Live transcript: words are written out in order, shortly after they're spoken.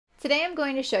Today I'm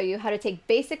going to show you how to take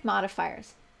basic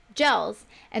modifiers, gels,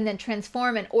 and then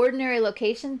transform an ordinary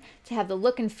location to have the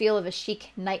look and feel of a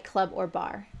chic nightclub or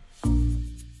bar.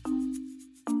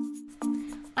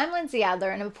 I'm Lindsay Adler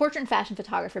and I'm a portrait and fashion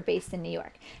photographer based in New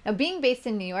York. Now, being based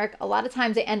in New York, a lot of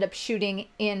times I end up shooting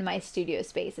in my studio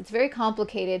space. It's very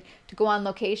complicated to go on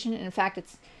location, and in fact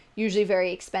it's usually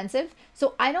very expensive.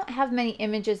 So I don't have many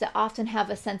images that often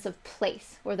have a sense of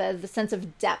place or the sense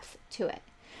of depth to it.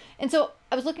 And so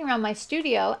I was looking around my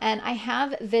studio and I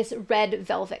have this red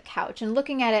velvet couch, and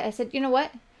looking at it I said, you know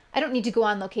what? I don't need to go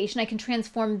on location. I can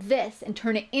transform this and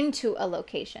turn it into a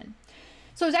location.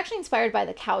 So I was actually inspired by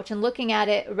the couch, and looking at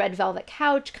it, a red velvet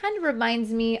couch kind of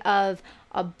reminds me of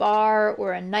a bar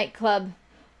or a nightclub.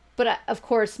 But of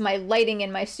course, my lighting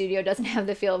in my studio doesn't have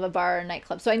the feel of a bar or a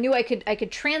nightclub. So I knew I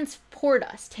could transport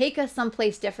us, take us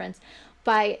someplace different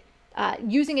by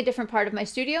using a different part of my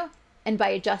studio and by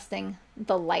adjusting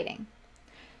the lighting.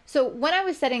 So when I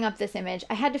was setting up this image,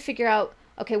 I had to figure out,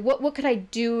 okay, what could I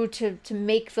do to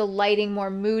make the lighting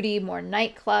more moody, more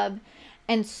nightclub?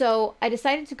 And so I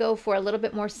decided to go for a little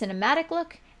bit more cinematic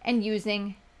look and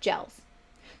using gels.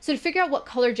 So to figure out what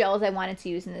color gels I wanted to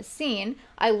use in this scene,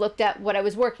 I looked at what I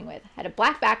was working with. I had a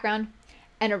black background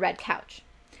and a red couch.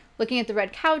 Looking at the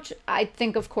red couch, I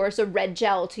think, of course, a red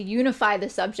gel to unify the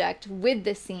subject with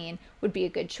the scene would be a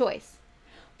good choice.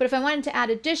 But if I wanted to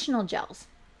add additional gels,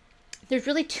 there's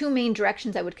really two main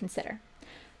directions I would consider.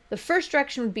 The first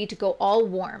direction would be to go all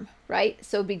warm, right?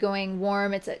 So be going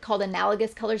warm. It's called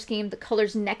analogous color scheme. The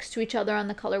colors next to each other on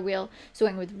the color wheel. So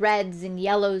going with reds and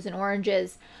yellows and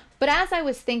oranges. But as I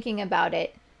was thinking about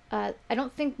it, I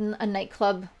don't think a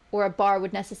nightclub or a bar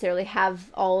would necessarily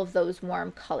have all of those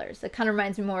warm colors. It kind of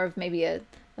reminds me more of maybe a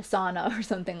sauna or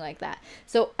something like that.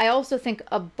 So I also think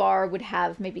a bar would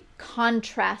have maybe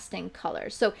contrasting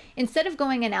colors. So instead of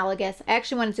going analogous, I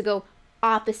actually wanted to go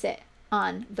opposite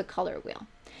on the color wheel.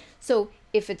 So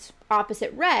if it's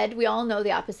opposite red, we all know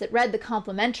the opposite red, the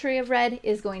complementary of red,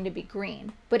 is going to be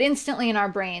green. But instantly in our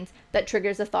brains, that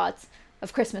triggers the thoughts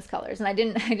of Christmas colors. And I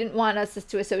didn't want us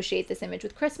to associate this image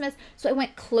with Christmas, so I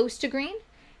went close to green.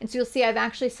 And so you'll see I've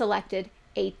actually selected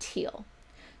a teal.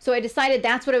 So I decided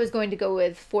that's what I was going to go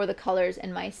with for the colors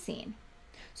in my scene.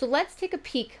 So let's take a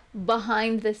peek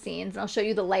behind the scenes, and I'll show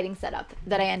you the lighting setup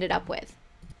that I ended up with.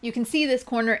 You can see this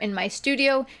corner in my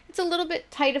studio. It's a little bit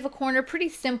tight of a corner, pretty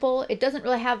simple. It doesn't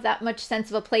really have that much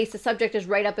sense of a place. The subject is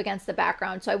right up against the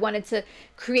background, so I wanted to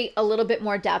create a little bit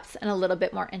more depth and a little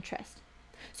bit more interest.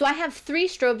 So I have 3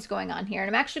 strobes going on here, and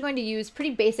I'm actually going to use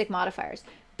pretty basic modifiers,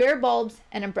 bare bulbs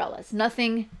and umbrellas,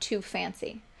 nothing too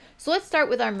fancy. So let's start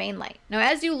with our main light. Now,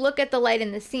 as you look at the light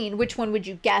in the scene, which one would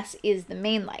you guess is the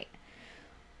main light?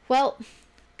 Well,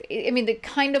 I mean, they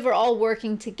kind of are all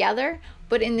working together,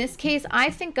 but in this case, I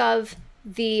think of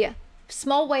the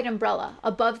small white umbrella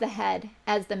above the head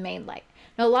as the main light.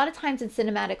 Now, a lot of times in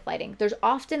cinematic lighting, there's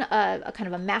often a kind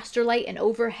of a master light, an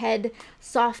overhead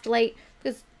soft light,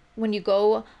 because when you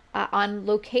go on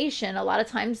location, a lot of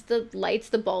times the lights,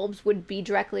 the bulbs would be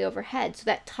directly overhead. So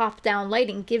that top-down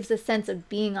lighting gives a sense of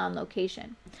being on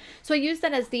location. So I use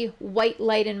that as the white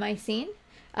light in my scene.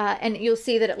 And you'll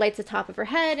see that it lights the top of her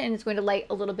head and it's going to light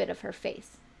a little bit of her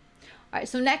face. All right,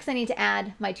 so next I need to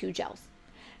add my 2 gels.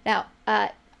 Now,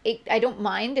 I don't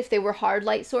mind if they were hard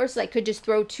light sources. I could just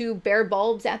throw 2 bare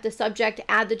bulbs at the subject,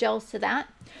 add the gels to that.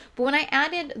 But when I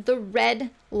added the red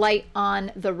light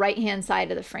on the right-hand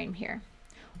side of the frame here,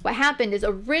 what happened is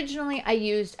originally I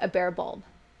used a bare bulb.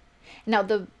 Now,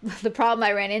 the problem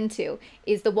I ran into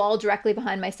is the wall directly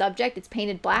behind my subject. It's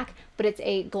painted black, but it's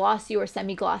a glossy or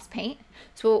semi-gloss paint.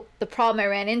 So the problem I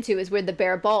ran into is with the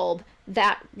bare bulb,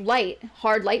 that light,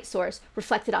 hard light source,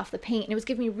 reflected off the paint, and it was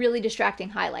giving me really distracting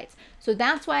highlights. So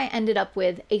that's why I ended up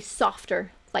with a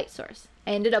softer light source.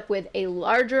 I ended up with a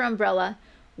larger umbrella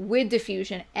with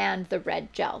diffusion and the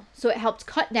red gel. So it helped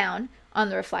cut down on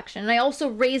the reflection. And I also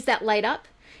raised that light up,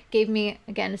 gave me,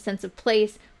 again, a sense of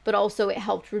place, but also it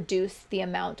helped reduce the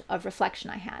amount of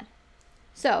reflection I had.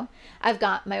 So I've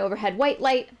got my overhead white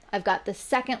light, I've got the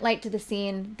second light to the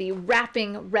scene, the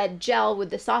wrapping red gel with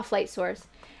the soft light source,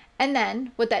 and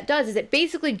then what that does is it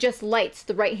basically just lights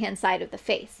the right-hand side of the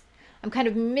face. I'm kind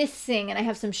of missing, and I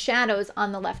have some shadows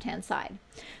on the left-hand side.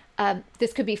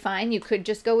 This could be fine, you could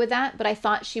just go with that, but I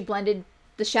thought the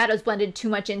shadows blended too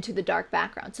much into the dark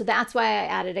background. So that's why I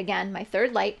added, again, my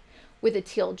third light with a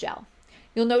teal gel.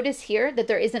 You'll notice here that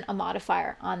there isn't a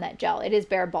modifier on that gel. It is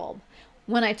bare bulb.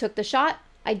 When I took the shot,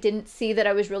 I didn't see that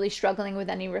I was really struggling with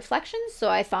any reflections, so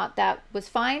I thought that was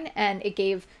fine, and it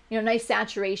gave, nice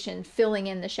saturation filling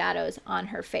in the shadows on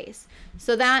her face.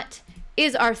 So that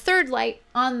is our third light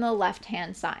on the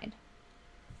left-hand side.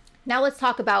 Now let's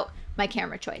talk about my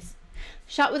camera choice.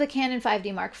 Shot with a Canon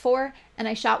 5D Mark IV, and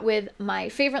I shot with my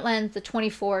favorite lens, the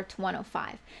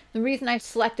 24-105. The reason I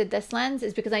selected this lens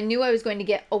is because I knew I was going to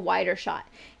get a wider shot.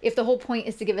 If the whole point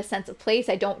is to give a sense of place,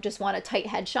 I don't just want a tight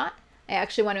headshot. I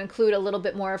actually want to include a little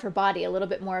bit more of her body, a little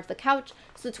bit more of the couch,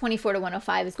 so the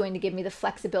 24-105 is going to give me the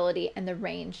flexibility and the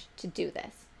range to do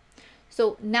this.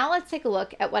 So now let's take a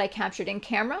look at what I captured in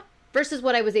camera versus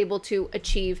what I was able to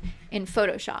achieve in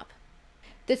Photoshop.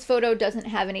 This photo doesn't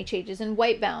have any changes in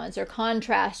white balance or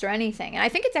contrast or anything, and I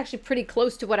think it's actually pretty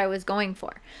close to what I was going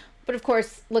for. But of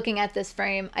course, looking at this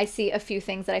frame, I see a few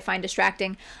things that I find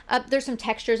distracting. There's some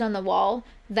textures on the wall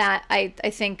that I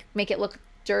think make it look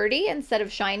dirty instead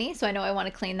of shiny, so I know I want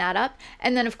to clean that up.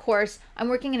 And then of course, I'm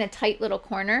working in a tight little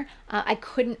corner. I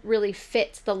couldn't really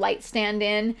fit the light stand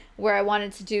in where I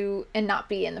wanted to do and not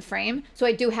be in the frame, so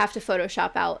I do have to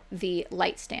Photoshop out the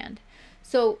light stand.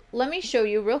 So let me show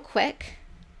you real quick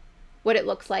what it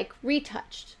looks like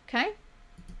retouched, okay?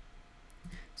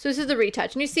 So this is the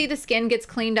retouch, and you see the skin gets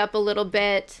cleaned up a little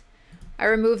bit. I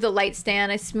remove the light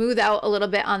stand, I smooth out a little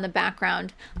bit on the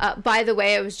background. By the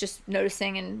way, I was just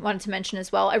noticing and wanted to mention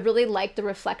as well, I really like the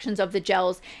reflections of the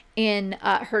gels in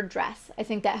her dress. I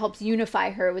think that helps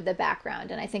unify her with the background,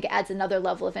 and I think it adds another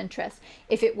level of interest.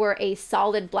 If it were a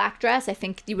solid black dress, I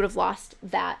think you would have lost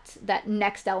that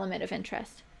next element of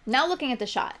interest. Now looking at the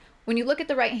shot, when you look at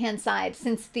the right-hand side,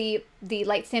 since the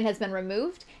light stand has been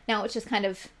removed, now it's just kind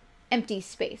of empty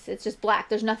space. It's just black.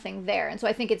 There's nothing there. And so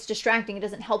I think it's distracting. It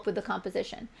doesn't help with the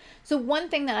composition. So one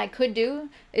thing that I could do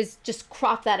is just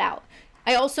crop that out.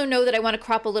 I also know that I want to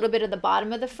crop a little bit of the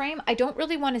bottom of the frame. I don't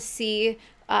really want to see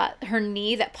her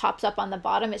knee that pops up on the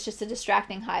bottom. It's just a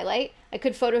distracting highlight. I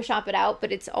could Photoshop it out,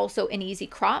 but it's also an easy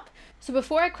crop. So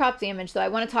before I crop the image, though, I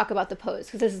want to talk about the pose,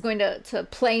 because this is going to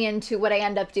play into what I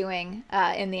end up doing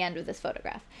in the end of this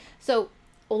photograph. So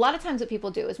a lot of times what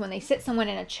people do is when they sit someone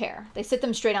in a chair, they sit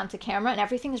them straight onto camera and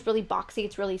everything is really boxy,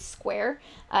 it's really square.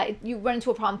 You run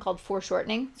into a problem called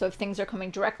foreshortening. So if things are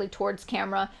coming directly towards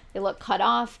camera, they look cut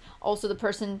off. Also, the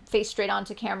person face straight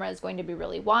onto camera is going to be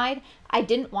really wide. I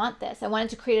didn't want this. I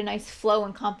wanted to create a nice flow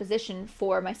and composition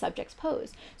for my subject's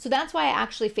pose. So that's why I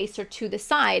actually faced her to the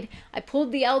side. I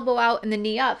pulled the elbow out and the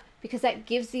knee up because that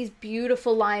gives these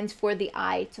beautiful lines for the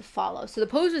eye to follow. So the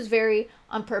pose was very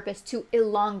on purpose to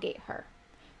elongate her.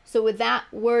 So with that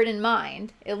word in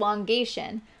mind,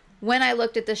 elongation, when I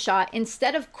looked at the shot,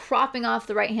 instead of cropping off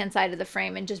the right-hand side of the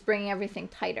frame and just bringing everything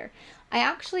tighter, I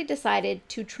actually decided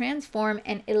to transform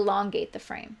and elongate the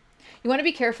frame. You want to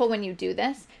be careful when you do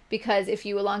this, because if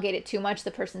you elongate it too much,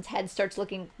 the person's head starts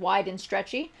looking wide and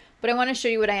stretchy. But I want to show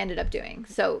you what I ended up doing.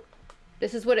 So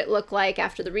this is what it looked like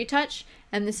after the retouch,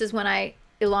 and this is when I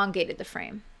elongated the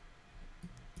frame.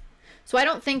 So I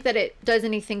don't think that it does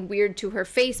anything weird to her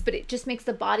face, but it just makes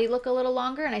the body look a little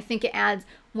longer, and I think it adds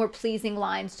more pleasing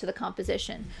lines to the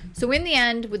composition. So in the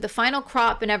end, with the final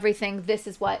crop and everything, this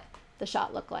is what the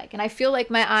shot looked like. And I feel like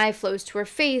my eye flows to her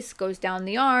face, goes down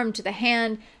the arm, to the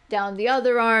hand, down the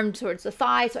other arm, towards the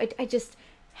thigh. So I just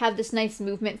have this nice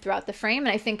movement throughout the frame,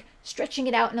 and I think stretching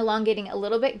it out and elongating it a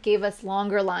little bit gave us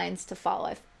longer lines to follow.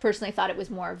 I personally thought it was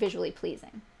more visually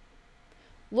pleasing.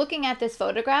 Looking at this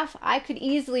photograph, I could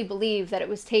easily believe that it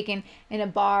was taken in a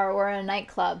bar or a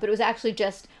nightclub, but it was actually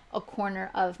just a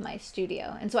corner of my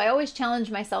studio. And so I always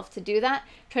challenge myself to do that,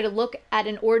 try to look at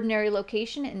an ordinary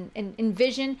location and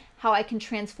envision how I can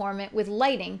transform it with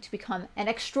lighting to become an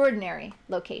extraordinary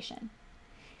location.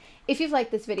 If you've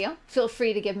liked this video, feel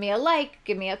free to give me a like,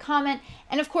 give me a comment,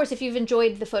 and of course, if you've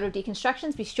enjoyed the photo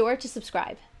deconstructions, be sure to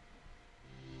subscribe.